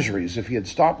his treasuries. If he had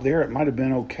stopped there, it might have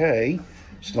been okay.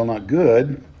 Still not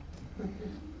good.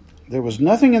 There was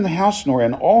nothing in the house nor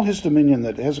in all his dominion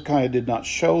that Hezekiah did not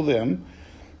show them.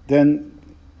 Then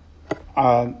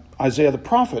Isaiah the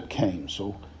prophet came.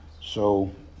 So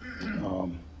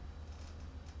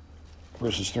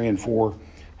verses 3 and 4,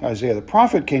 Isaiah the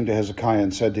prophet came to Hezekiah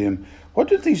and said to him, "What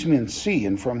did these men see,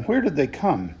 and from where did they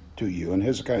come to you?" And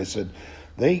Hezekiah said,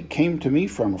 "They came to me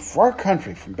from a far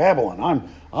country, from Babylon.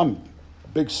 I'm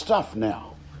big stuff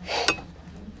now.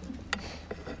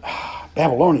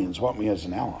 Babylonians want me as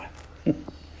an ally."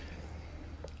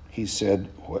 He said,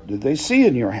 "What did they see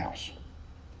in your house?"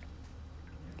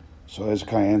 So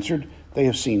Hezekiah answered, "They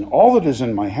have seen all that is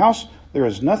in my house. There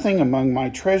is nothing among my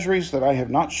treasuries that I have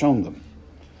not shown them."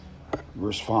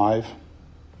 Verse 5,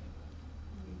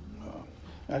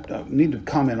 I need to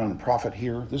comment on a prophet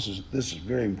here. This is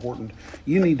very important.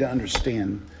 You need to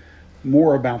understand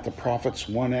more about the prophets.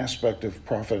 One aspect of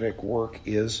prophetic work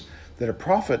is that a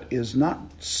prophet is not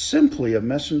simply a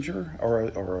messenger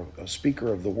or a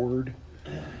speaker of the word.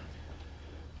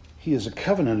 He is a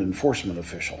covenant enforcement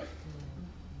official.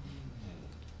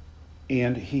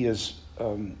 And he is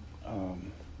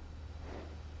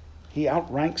he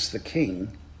outranks the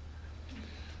king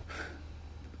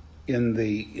in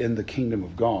the kingdom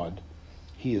of God.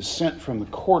 He is sent from the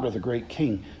court of the great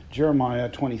king. Jeremiah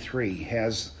 23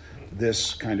 has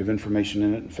this kind of information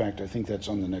in it. In fact, I think that's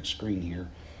on the next screen here.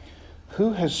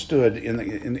 Who has stood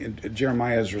in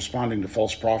Jeremiah is responding to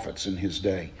false prophets in his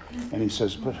day. And he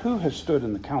says, but who has stood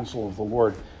in the counsel of the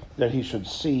Lord that he should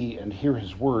see and hear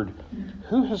his word?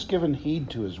 Who has given heed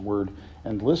to his word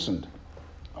and listened?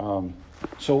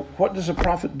 So what does a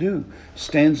prophet do?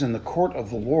 Stands in the court of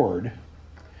the Lord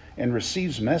and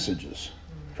receives messages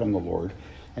from the Lord.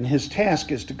 And his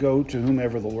task is to go to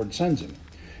whomever the Lord sends him.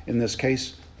 In this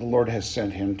case, the Lord has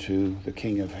sent him to the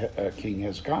King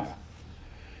Hezekiah.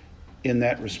 In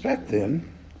that respect,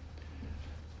 then,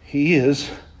 he is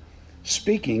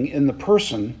speaking in the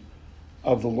person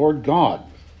of the Lord God.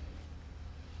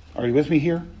 Are you with me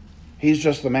here? He's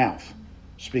just the mouth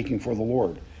speaking for the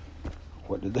Lord.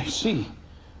 What did they see?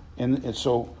 And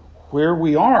so where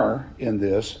we are in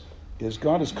this is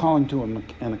God is calling to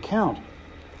an account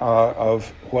of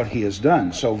what he has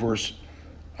done. So verse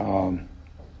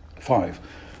 5.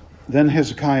 Then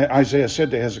Isaiah said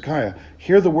to Hezekiah,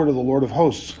 hear the word of the Lord of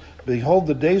hosts. Behold,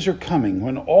 the days are coming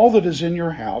when all that is in your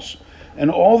house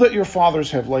and all that your fathers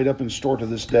have laid up in store to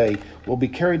this day will be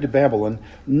carried to Babylon.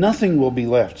 Nothing will be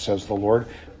left, says the Lord.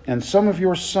 And some of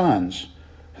your sons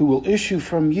who will issue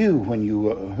from you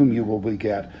whom you will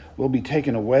beget will be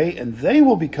taken away, and they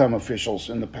will become officials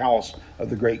in the palace of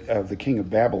the king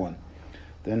of Babylon.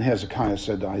 Then Hezekiah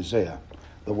said to Isaiah,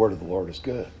 the word of the Lord is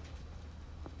good.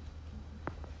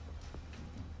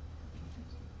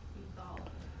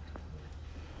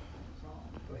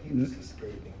 He was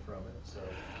escaping from it, so.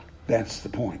 That's the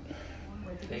point.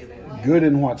 Say that. Good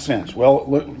in what sense? Well,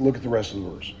 look at the rest of the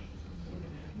verse.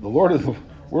 The word of the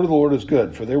Lord is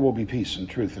good, for there will be peace and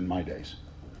truth in my days.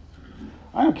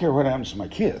 I don't care what happens to my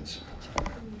kids.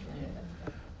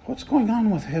 What's going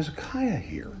on with Hezekiah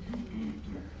here?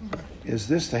 Is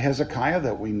this the Hezekiah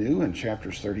that we knew in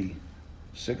chapters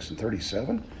 36 and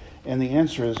 37? And the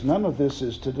answer is none of this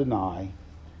is to deny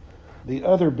the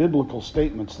other biblical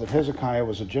statements that Hezekiah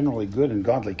was a generally good and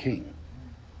godly king.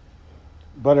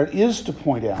 But it is to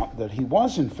point out that he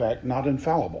was, in fact, not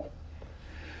infallible.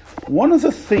 One of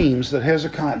the themes that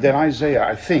Isaiah,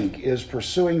 I think, is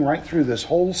pursuing right through this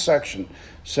whole section,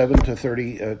 7 to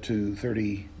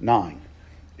 39,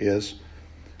 is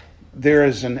there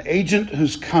is an agent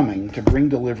who's coming to bring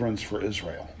deliverance for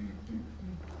Israel.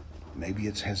 Maybe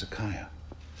it's Hezekiah.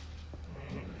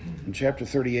 In chapter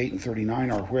 38 and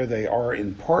 39 are where they are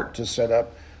in part to set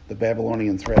up the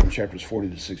Babylonian threat in chapters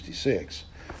 40 to 66,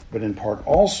 but in part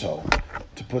also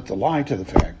to put the lie to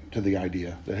the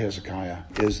idea that Hezekiah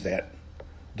is that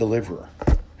deliverer.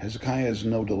 Hezekiah is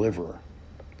no deliverer.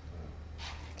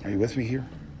 Are you with me here?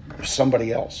 There's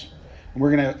somebody else. And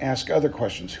we're going to ask other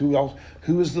questions. Who else?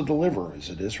 Who is the deliverer? Is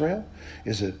it Israel?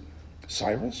 Is it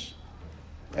Cyrus?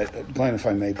 Glenn, if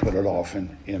I may put it off,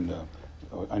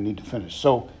 I need to finish.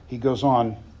 So he goes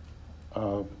on,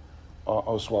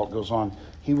 Oswald goes on,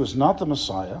 he was not the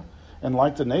Messiah, and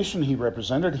like the nation he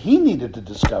represented, he needed to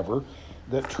discover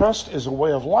that trust is a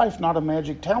way of life, not a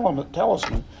magic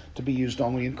talisman to be used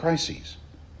only in crises.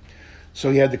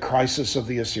 So he had the crisis of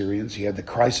the Assyrians, he had the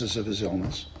crisis of his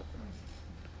illness.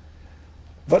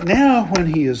 But now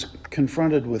when he is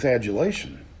confronted with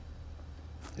adulation,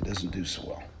 it doesn't do so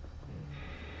well.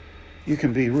 You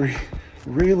can be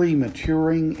really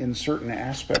maturing in certain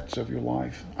aspects of your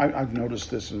life. I've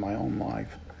noticed this in my own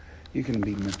life. You can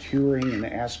be maturing in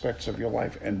aspects of your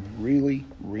life and really,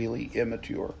 really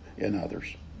immature in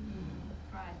others.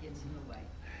 Pride gets in the way.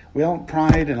 Well,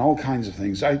 pride and all kinds of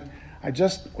things. I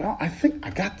think I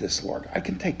got this, Lord. I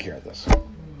can take care of this. I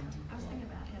was thinking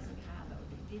about Hezekiah, though.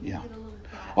 Did he Yeah. get a little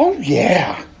pride? Oh,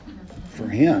 yeah. For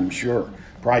him, sure.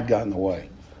 Pride got in the way.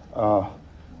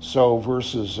 So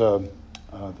verses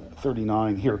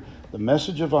 39 here. The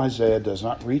message of Isaiah does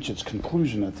not reach its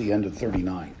conclusion at the end of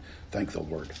 39. Thank the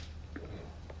Lord.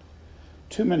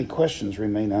 Too many questions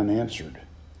remain unanswered.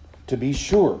 To be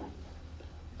sure,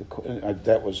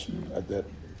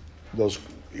 those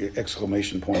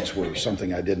exclamation points were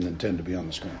something I didn't intend to be on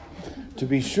the screen. To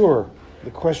be sure,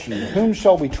 the question, whom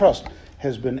shall we trust,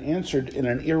 has been answered in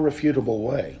an irrefutable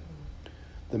way.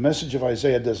 The message of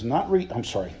Isaiah does not reach...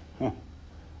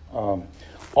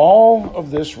 All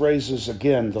of this raises,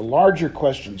 again, the larger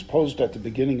questions posed at the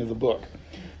beginning of the book.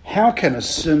 How can a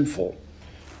sinful,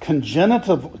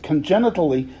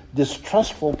 congenitally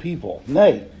distrustful people,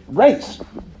 nay, race,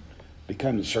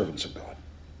 become the servants of God?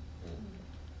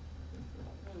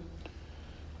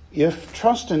 If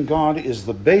trust in God is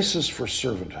the basis for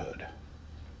servanthood,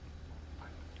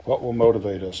 what will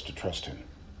motivate us to trust Him?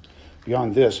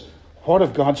 Beyond this, what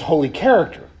of God's holy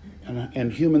character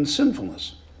and human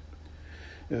sinfulness?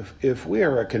 If we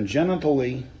are a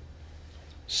congenitally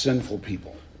sinful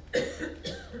people,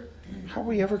 how are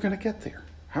we ever going to get there?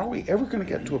 How are we ever going to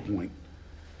get to a point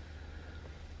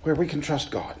where we can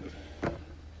trust God?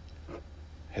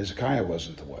 Hezekiah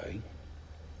wasn't the way.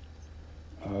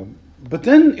 But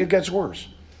then it gets worse.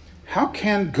 How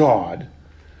can God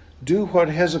do what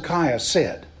Hezekiah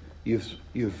said?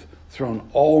 You've thrown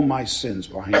all my sins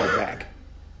behind your back.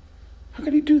 How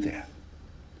can He do that?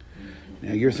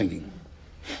 Now you're thinking,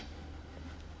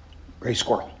 gray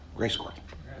squirrel.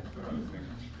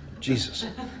 Jesus.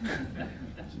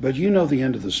 But you know the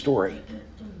end of the story.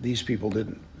 These people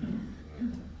didn't.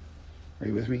 Are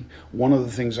you with me? One of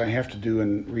the things I have to do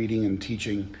in reading and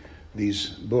teaching these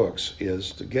books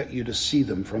is to get you to see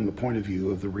them from the point of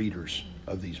view of the readers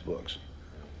of these books.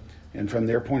 And from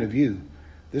their point of view,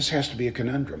 this has to be a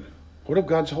conundrum. What of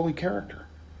God's holy character?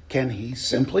 Can He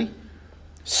simply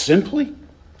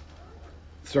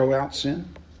throw out sin?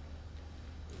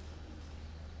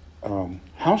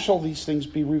 How shall these things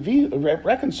be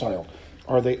reconciled?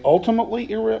 Are they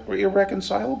ultimately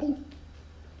irreconcilable?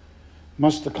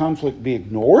 Must the conflict be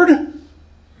ignored?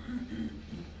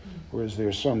 Or is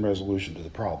there some resolution to the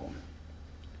problem?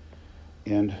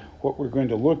 And what we're going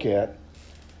to look at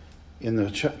in the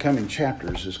coming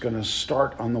chapters is going to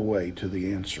start on the way to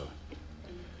the answer.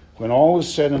 When all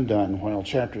is said and done, while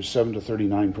chapters 7 to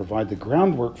 39 provide the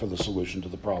groundwork for the solution to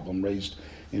the problem raised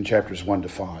in chapters 1 to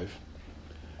 5,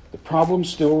 the problem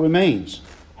still remains.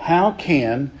 How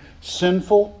can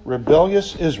sinful,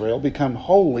 rebellious Israel become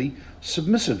holy,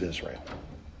 submissive Israel?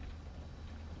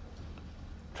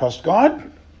 Trust God?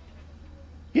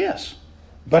 Yes.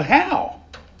 But how?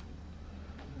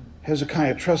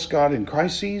 Hezekiah trusts God in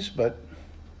crises, but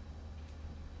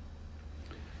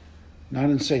not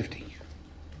in safety.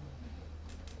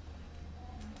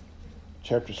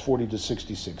 Chapters 40 to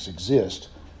 66 exist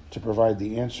to provide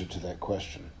the answer to that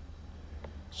question.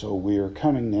 So we are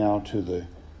coming now to the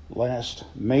last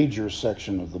major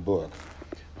section of the book,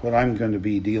 what I'm going to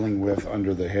be dealing with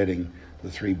under the heading, the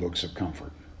 3 books of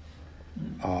comfort.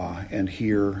 And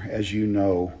here, as you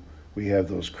know, we have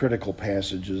those critical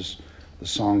passages, the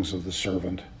songs of the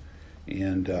servant,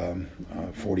 and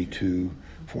 42,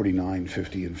 49,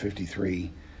 50, and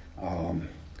 53.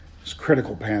 These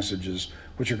critical passages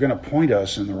which are going to point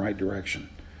us in the right direction.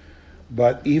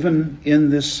 But even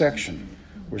in this section,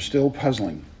 we're still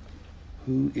puzzling.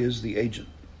 Who is the agent?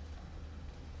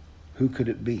 Who could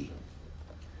it be?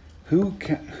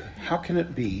 How can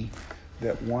it be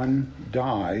that one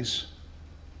dies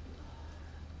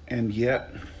and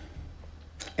yet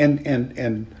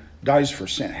and dies for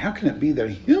sin? How can it be that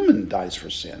a human dies for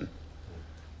sin?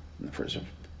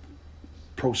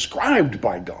 Proscribed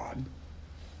by God.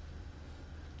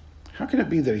 How can it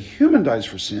be that a human dies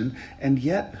for sin and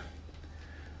yet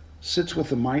sits with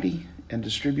the mighty and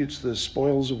distributes the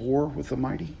spoils of war with the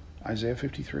mighty? Isaiah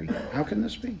 53. How can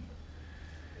this be?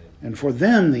 And for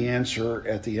them, the answer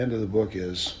at the end of the book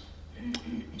is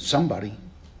somebody,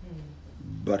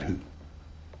 but who?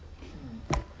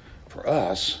 For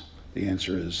us, the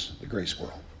answer is the gray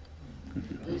squirrel.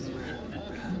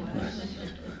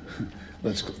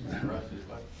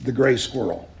 The gray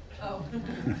squirrel.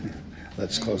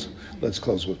 Let's close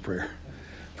with prayer.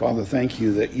 Father, thank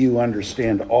you that you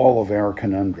understand all of our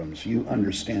conundrums. You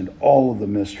understand all of the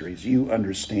mysteries. You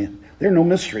understand. There are no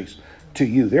mysteries to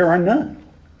you. There are none.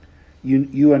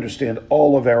 You understand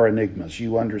all of our enigmas.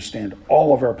 You understand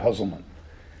all of our puzzlement.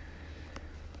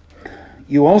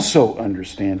 You also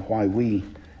understand why we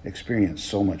experience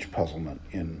so much puzzlement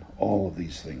in all of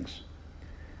these things.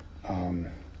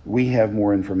 We have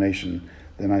more information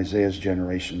than Isaiah's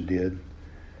generation did,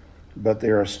 but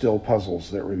there are still puzzles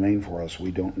that remain for us.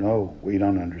 We don't know. We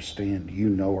don't understand. You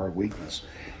know our weakness,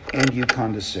 and you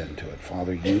condescend to it.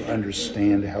 Father, you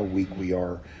understand how weak we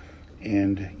are,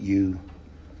 and you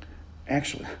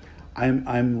actually,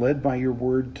 I'm led by your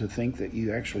word to think that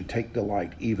you actually take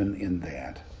delight even in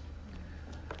that.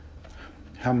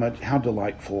 How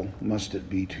delightful must it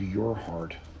be to your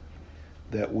heart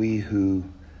that we who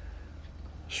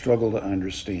struggle to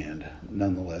understand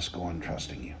nonetheless go on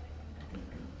trusting you.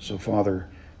 So, Father,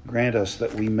 grant us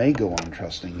that we may go on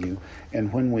trusting you,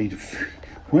 and when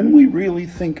When we really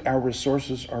think our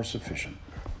resources are sufficient,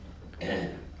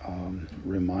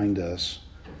 remind us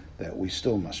that we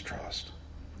still must trust,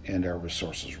 and our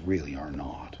resources really are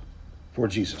not. For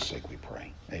Jesus' sake we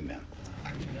pray. Amen.